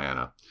interior of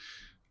Guyana.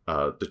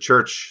 The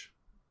church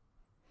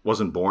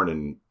wasn't born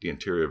in the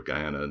interior of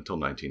Guyana until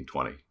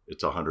 1920.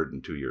 It's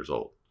 102 years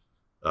old.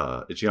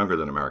 It's younger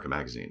than America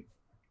Magazine,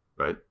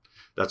 right?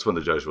 That's when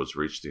the Jesuits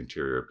reached the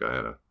interior of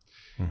Guyana.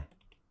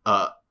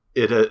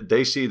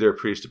 They see their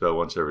priest about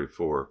once every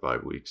 4 or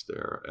 5 weeks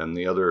there, and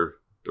the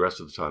rest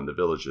of the time, the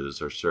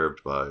villages are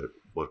served by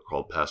what are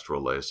called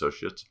pastoral lay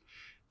associates.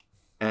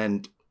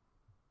 And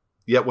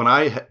yet, when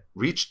I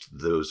reached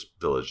those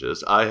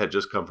villages, I had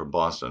just come from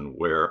Boston,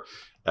 where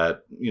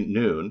at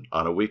noon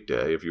on a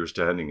weekday, if you were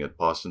standing at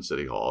Boston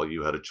City Hall,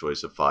 you had a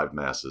choice of 5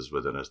 masses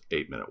within an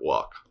 8-minute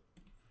walk.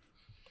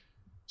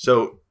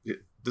 So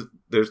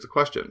there's the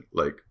question: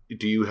 like,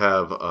 do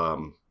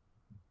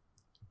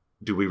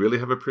we really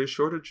have a priest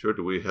shortage, or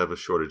do we have a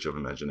shortage of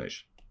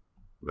imagination?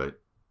 Right?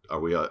 Are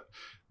we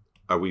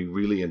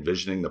really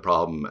envisioning the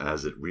problem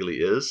as it really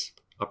is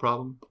a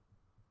problem,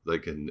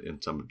 like in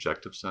some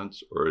objective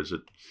sense, or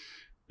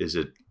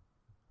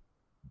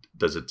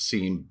does it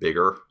seem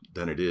bigger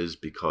than it is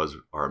because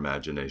our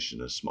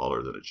imagination is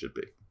smaller than it should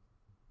be?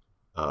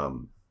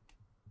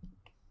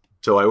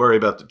 So I worry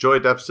about the joy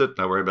deficit,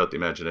 and I worry about the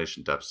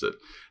imagination deficit.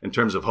 In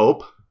terms of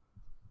hope,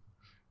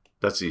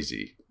 that's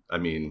easy. I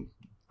mean,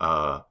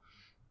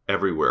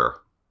 everywhere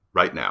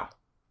right now,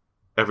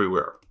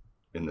 everywhere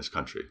in this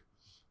country,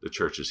 the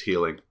church is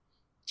healing,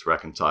 it's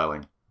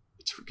reconciling,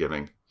 it's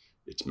forgiving,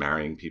 it's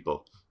marrying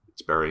people,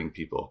 it's burying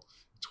people,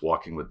 it's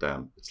walking with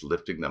them, it's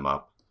lifting them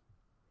up.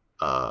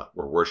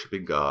 We're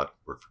worshiping God,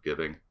 we're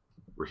forgiving,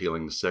 we're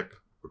healing the sick,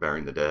 we're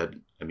burying the dead.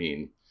 I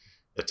mean,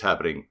 it's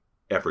happening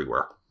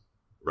everywhere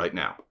right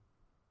now,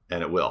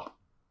 and it will.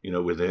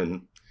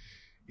 In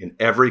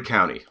every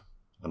county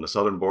on the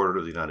southern border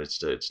of the United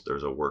States,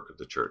 there's a work of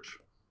the church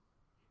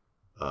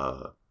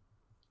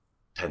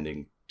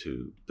tending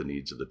to the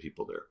needs of the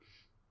people there.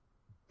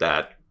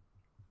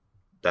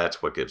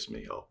 That's what gives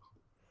me hope.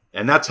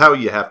 And that's how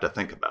you have to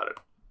think about it,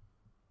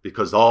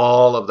 because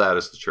all of that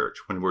is the church.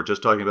 When we're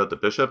just talking about the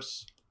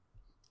bishops,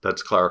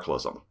 that's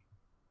clericalism.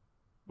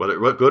 Whether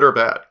good or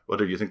bad,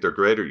 whether you think they're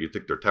great or you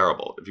think they're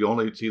terrible, if you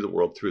only see the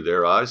world through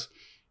their eyes,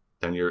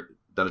 then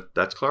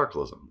that's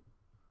clericalism.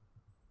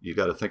 You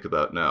got to think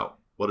about now,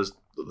 what is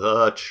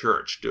the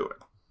church doing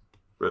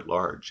writ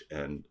large?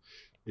 And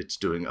it's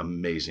doing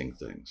amazing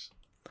things,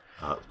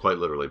 quite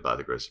literally by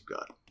the grace of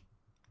God.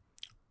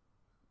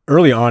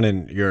 Early on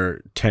in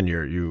your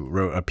tenure, you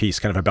wrote a piece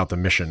kind of about the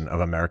mission of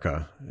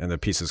America, and the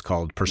piece is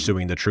called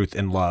Pursuing the Truth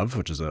in Love,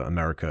 which is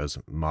America's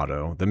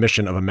motto, the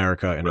mission of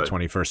America in a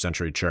 21st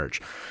century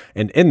church.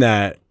 And in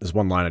that is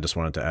one line I just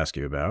wanted to ask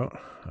you about.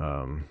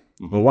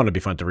 Well, one, it'd be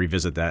fun to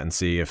revisit that and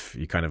see if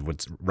you kind of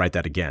would write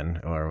that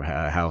again, or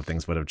how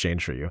things would have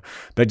changed for you.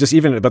 But just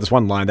even about this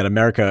one line, that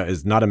America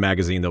is not a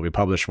magazine, though we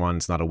publish one.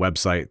 It's not a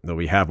website, though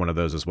we have one of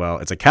those as well.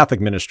 It's a Catholic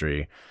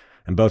ministry.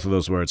 And both of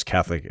those words,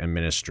 Catholic and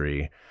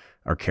ministry,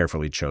 are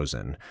carefully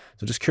chosen.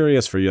 So just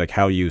curious for you, like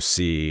how you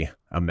see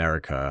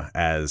America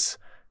as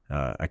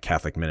a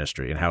Catholic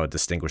ministry and how it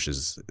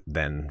distinguishes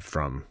then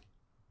from,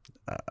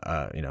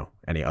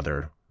 any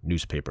other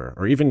newspaper,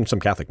 or even some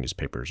Catholic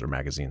newspapers or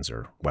magazines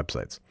or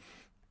websites.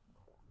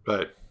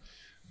 Right.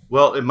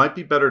 Well, it might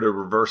be better to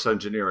reverse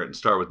engineer it and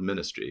start with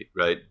ministry,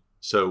 right?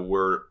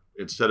 So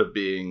instead of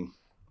thinking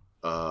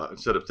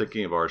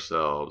of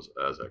ourselves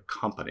as a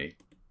company,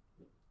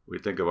 we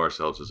think of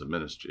ourselves as a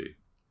ministry.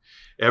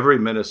 Every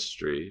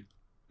ministry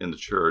in the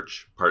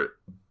church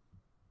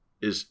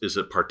is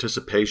a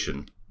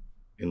participation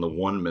in the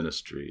one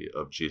ministry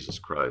of Jesus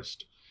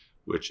Christ,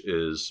 which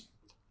is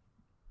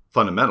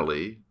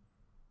fundamentally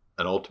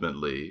and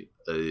ultimately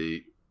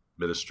a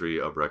ministry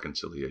of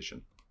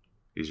reconciliation.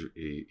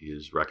 He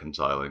is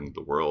reconciling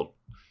the world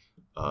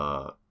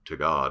to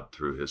God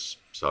through his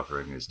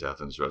suffering, his death,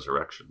 and his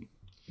resurrection.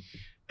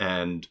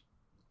 And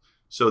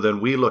so then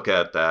we look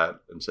at that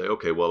and say,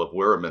 okay, well, if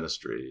we're a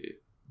ministry,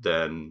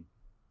 then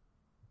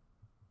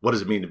what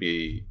does it mean to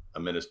be a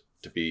minister,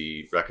 to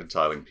be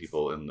reconciling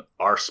people in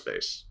our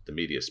space, the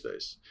media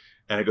space?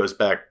 And it goes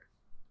back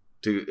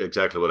to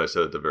exactly what I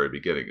said at the very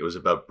beginning. It was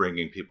about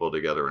bringing people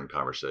together in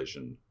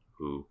conversation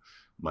who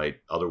might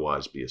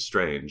otherwise be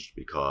estranged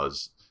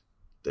because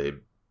they've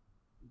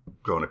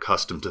grown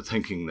accustomed to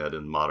thinking that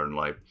in modern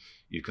life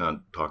you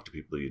can't talk to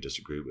people you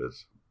disagree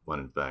with, when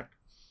in fact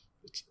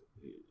it's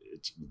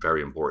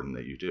very important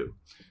that you do.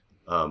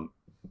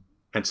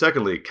 And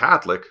secondly,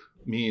 Catholic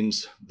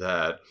means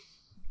that,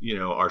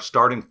 our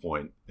starting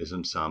point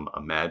isn't some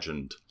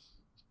imagined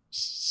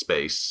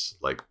space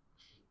like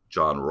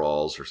John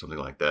Rawls or something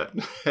like that.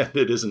 And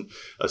it isn't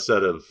a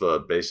set of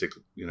basic,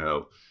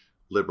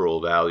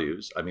 liberal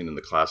values. I mean, in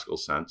the classical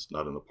sense,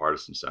 not in the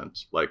partisan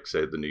sense, like,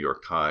 say, the New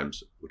York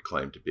Times would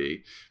claim to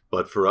be.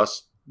 But for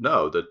us,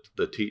 no, that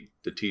the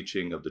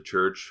teaching of the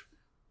church,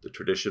 the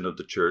tradition of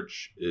the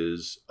church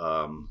is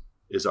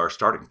our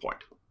starting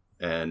point.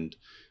 And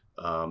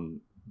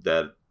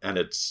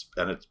it's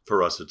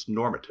for us, it's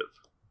normative.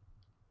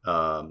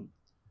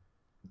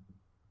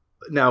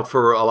 Now,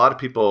 for a lot of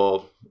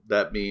people,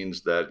 that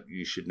means that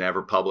you should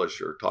never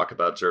publish or talk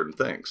about certain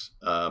things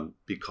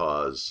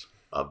because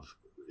of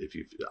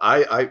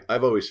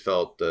I've always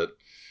felt that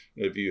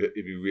if you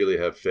really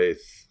have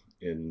faith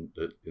in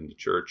the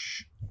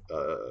church,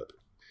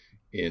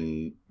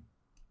 and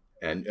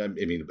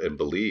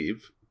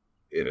believe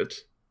in it,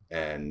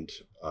 and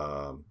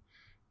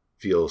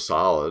feel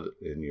solid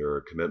in your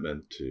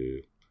commitment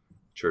to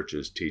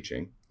church's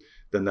teaching,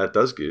 then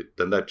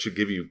that should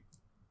give you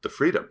the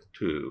freedom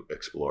to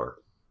explore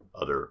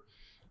other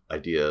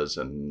ideas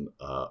and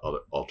other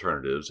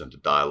alternatives, and to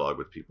dialogue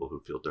with people who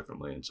feel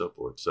differently and so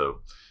forth.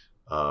 So,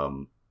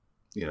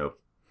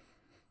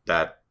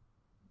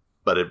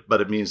 but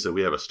it means that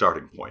we have a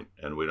starting point,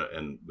 and we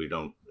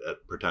don't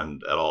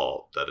pretend at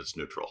all that it's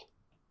neutral.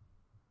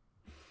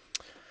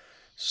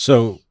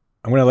 So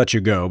I'm going to let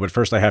you go, but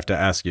first I have to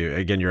ask you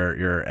again.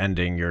 You're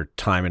ending your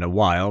time in a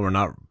while. We're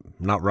not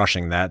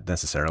rushing that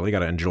necessarily. Got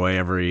to enjoy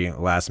every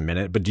last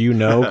minute. But do you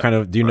know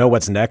know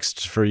what's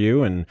next for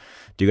you, and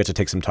do you get to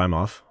take some time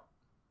off?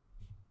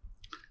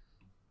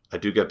 I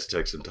do get to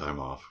take some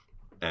time off,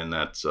 and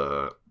that's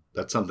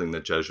something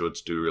that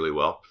Jesuits do really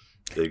well.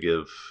 They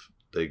give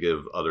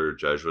other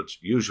Jesuits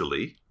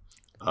usually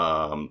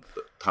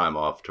time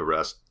off to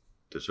rest,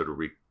 to sort of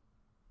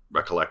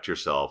recollect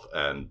yourself,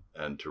 and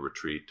to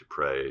retreat, to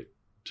pray,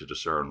 to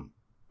discern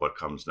what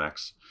comes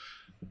next.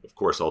 Of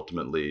course,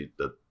 ultimately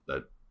that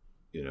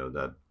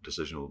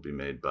decision will be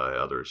made by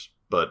others.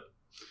 But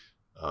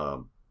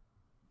I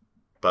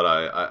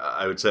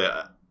would say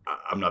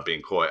I'm not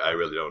being coy. I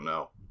really don't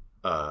know.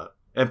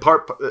 And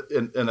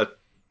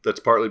that's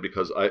partly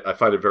because I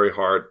find it very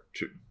hard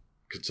to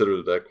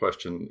consider that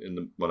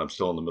question when I'm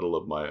still in the middle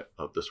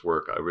of this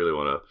work.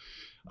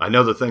 I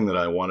know the thing that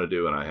I want to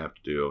do and I have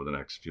to do over the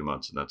next few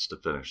months, and that's to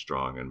finish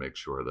strong and make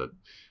sure that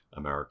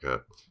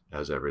America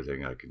has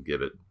everything I can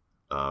give it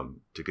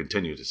to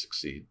continue to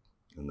succeed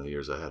in the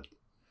years ahead.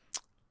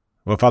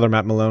 Well, Father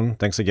Matt Malone,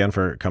 thanks again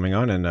for coming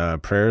on,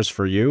 and prayers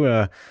for you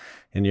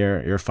in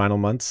your final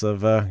months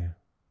of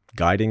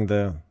guiding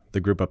the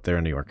group up there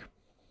in New York.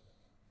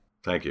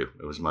 Thank you.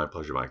 It was my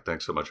pleasure, Mike.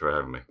 Thanks so much for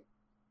having me.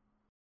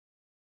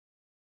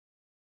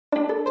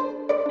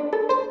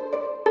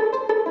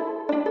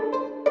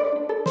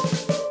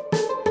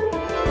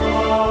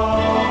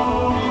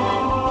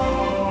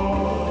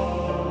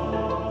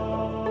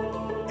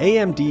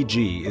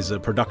 AMDG is a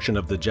production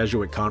of the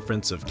Jesuit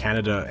Conference of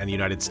Canada and the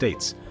United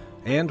States,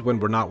 and when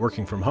we're not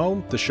working from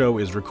home, the show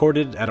is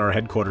recorded at our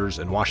headquarters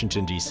in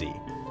Washington, D.C.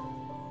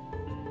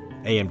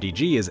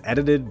 AMDG is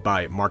edited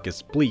by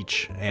Marcus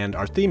Bleach, and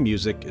our theme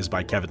music is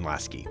by Kevin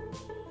Lasky.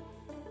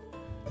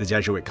 The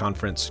Jesuit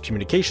Conference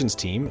communications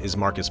team is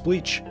Marcus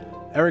Bleach,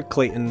 Eric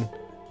Clayton,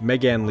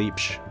 Megan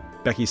Leach,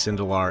 Becky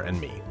Sindelar, and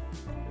me.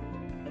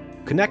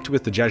 Connect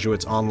with the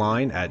Jesuits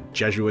online at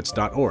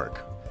jesuits.org,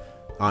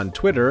 on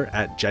Twitter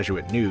at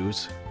Jesuit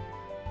News,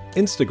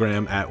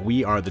 Instagram at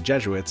We Are the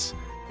Jesuits,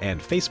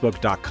 and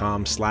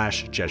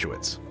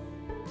Facebook.com/Jesuits.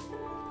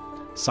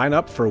 Sign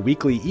up for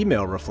weekly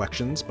email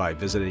reflections by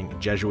visiting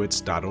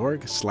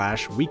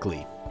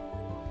jesuits.org/weekly.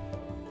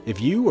 If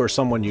you or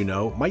someone you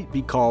know might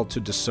be called to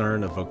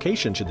discern a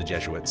vocation to the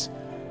Jesuits,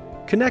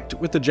 connect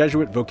with the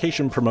Jesuit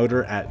vocation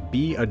promoter at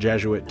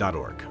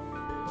beajesuit.org.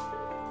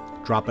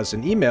 Drop us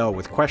an email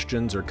with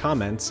questions or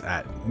comments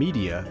at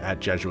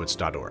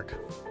media@jesuits.org.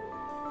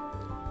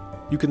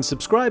 You can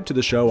subscribe to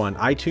the show on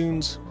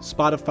iTunes,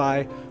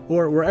 Spotify,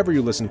 or wherever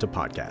you listen to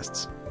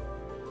podcasts.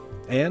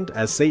 And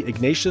as St.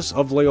 Ignatius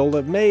of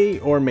Loyola may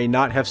or may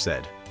not have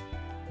said,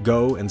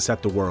 go and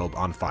set the world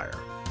on fire.